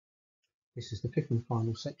This is the fifth and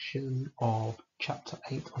final section of chapter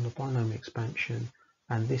 8 on the binomial expansion,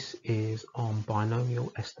 and this is on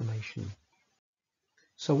binomial estimation.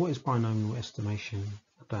 So what is binomial estimation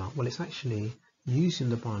about? Well, it's actually using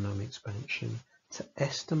the binomial expansion to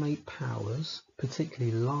estimate powers,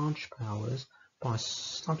 particularly large powers, by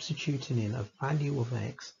substituting in a value of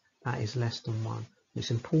x that is less than 1.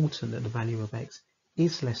 It's important that the value of x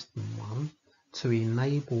is less than 1 to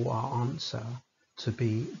enable our answer to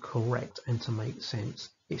be correct and to make sense.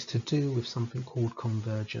 It's to do with something called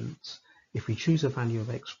convergence. If we choose a value of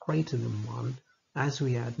x greater than 1, as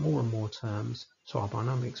we add more and more terms to our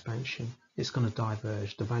binomial expansion, it's going to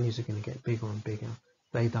diverge. The values are going to get bigger and bigger.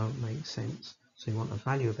 They don't make sense. So you want a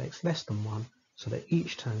value of x less than 1 so that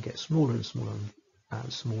each term gets smaller and smaller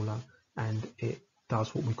and smaller, and it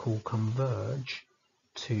does what we call converge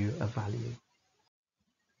to a value.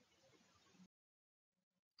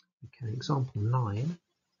 Okay, example 9.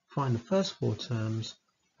 Find the first 4 terms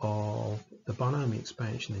of the binomial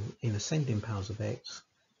expansion in ascending powers of x,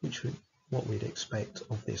 which would what we'd expect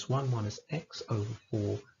of this 1 minus x over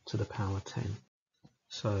 4 to the power 10.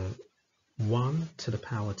 So 1 to the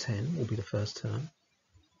power 10 will be the first term,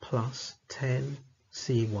 plus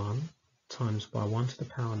 10c1 times by 1 to the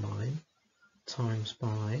power 9 times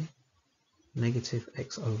by negative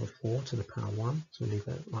x over 4 to the power 1, so we leave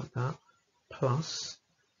it like that, plus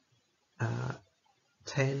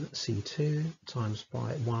 10c2 times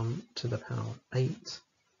by 1 to the power 8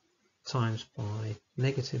 times by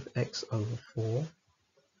negative x over 4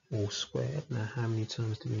 all squared. Now how many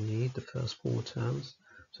terms do we need? The first 4 terms.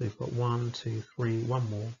 So we've got 1, 2, 3, one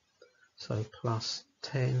more. So plus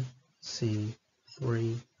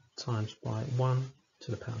 10c3 times by 1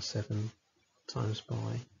 to the power 7 times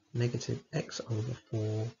by negative x over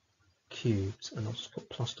 4 cubed. And I'll just put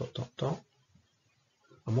plus dot dot dot.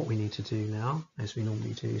 And what we need to do now, as we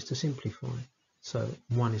normally do, is to simplify. So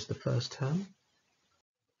 1 is the first term.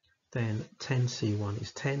 Then 10c1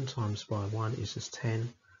 is 10 times by 1 is just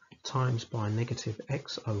 10 times by negative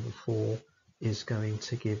x over 4 is going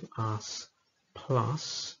to give us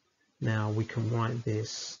plus. Now we can write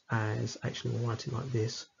this as, actually we'll write it like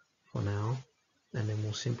this for now, and then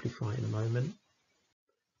we'll simplify in a moment.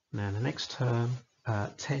 Now the next term,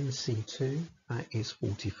 10c2, that is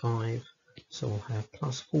 45. So we'll have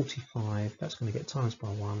plus 45, that's going to get times by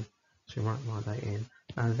 1, so we write that in,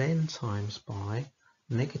 and then times by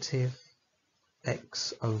negative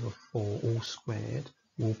x over 4 all squared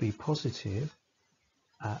will be positive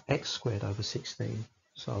x squared over 16.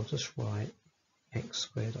 So I'll just write x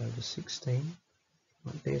squared over 16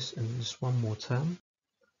 like this, and just one more term.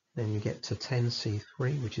 Then we get to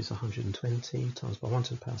 10c3, which is 120, times by 1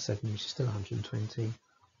 to the power 7, which is still 120,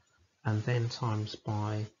 and then times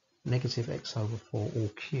by negative x over 4 all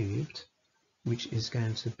cubed, which is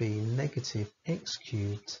going to be negative x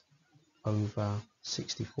cubed over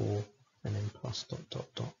 64, and then plus dot dot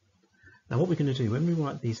dot. Now what we're going to do when we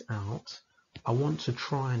write these out, I want to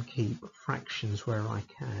try and keep fractions where I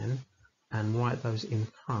can and write those in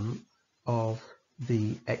front of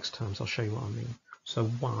the x terms. I'll show you what I mean. So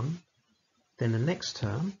 1, then the next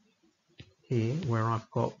term here where I've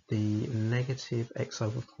got the negative x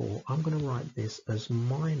over 4, I'm going to write this as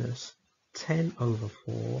minus 10 over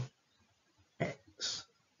 4 x.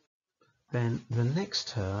 Then the next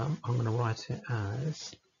term, I'm going to write it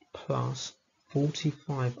as plus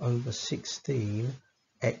 45 over 16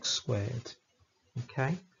 x squared.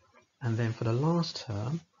 Okay, and then for the last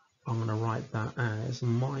term, I'm going to write that as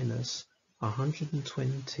minus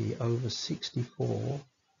 120 over 64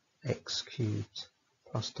 x cubed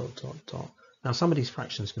plus dot dot dot. Now some of these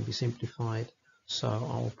fractions can be simplified, so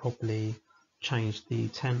I'll probably change the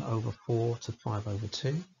 10 over 4 to 5 over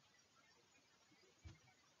 2.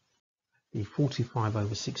 The 45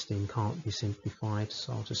 over 16 can't be simplified,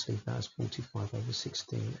 so I'll just leave that as 45 over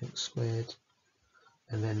 16 x squared.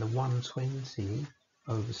 And then the 120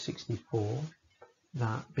 over 64,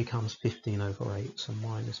 that becomes 15 over 8, so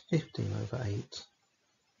minus 15 over 8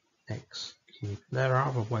 x cubed. There are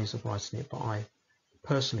other ways of writing it, but I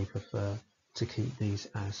personally prefer to keep these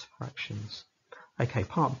as fractions. Okay,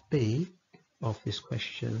 part B of this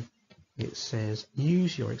question, it says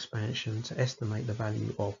use your expansion to estimate the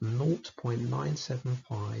value of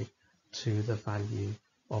 0.975 to the value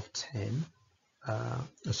of 10,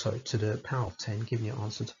 to the power of 10, giving you an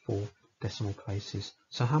answer to 4 decimal places.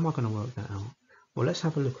 So how am I going to work that out? Well, let's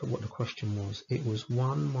have a look at what the question was. It was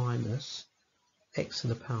 1 minus x to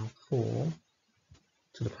the power 4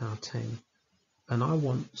 to the power 10, and I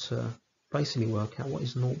want to basically work out what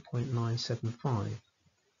is 0.975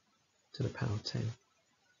 to the power 10.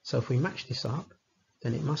 So if we match this up,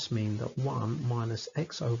 then it must mean that 1 minus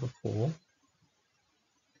x over 4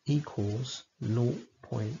 equals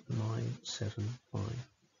 0.975.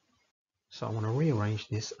 So I want to rearrange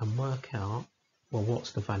this and work out, well,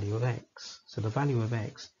 what's the value of x? So the value of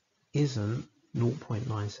x isn't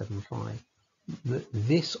 0.975.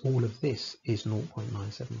 All of this is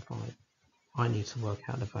 0.975. I need to work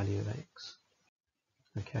out the value of x.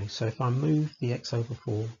 Okay, so if I move the x over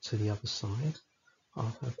 4 to the other side,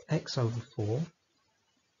 I'll have x over 4.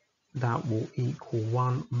 That will equal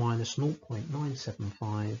 1 minus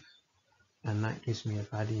 0.975, and that gives me a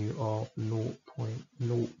value of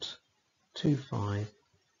 0.025.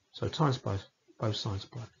 So times both sides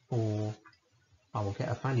by 4, I will get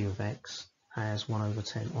a value of x as 1 over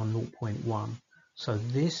 10, or 0.1. So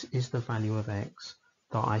this is the value of x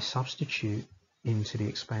that I substitute into the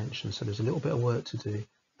expansion. So there's a little bit of work to do.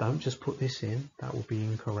 Don't just put this in, that will be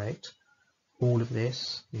incorrect. All of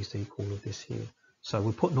this needs to equal all of this here. So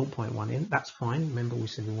we put 0.1 in, that's fine. Remember we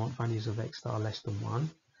said we want values of x that are less than 1.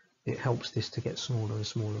 It helps this to get smaller and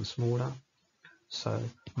smaller and smaller. So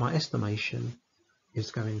my estimation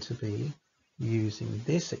is going to be using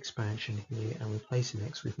this expansion here and replacing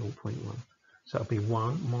x with 0.1. So it'll be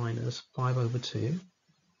 1 minus 5 over 2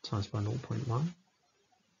 times by 0.1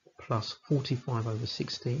 plus 45 over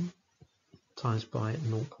 16 times by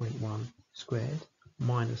 0.1 squared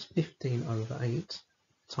minus 15 over 8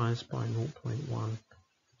 times by 0.1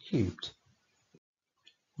 cubed.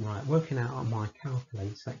 Right, working out on my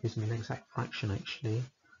calculator, that gives me an exact fraction actually.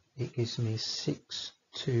 It gives me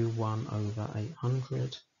 621 over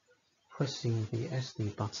 800. Pressing the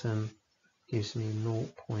SD button gives me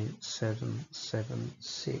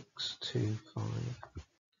 0.77625.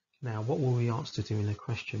 Now, what were we asked to do in the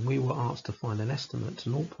question? We were asked to find an estimate to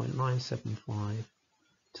 0.975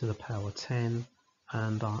 to the power 10,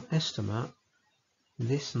 and our estimate,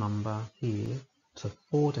 this number here, to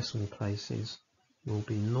 4 decimal places will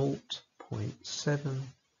be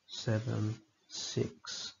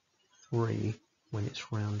 0.7763 when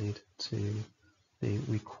it's rounded to the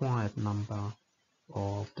required number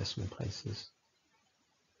of decimal places.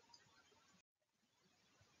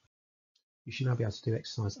 You should now be able to do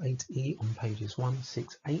exercise 8E on pages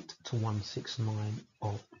 168 to 169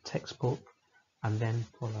 of the textbook, and then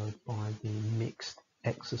followed by the mixed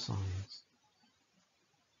exercise.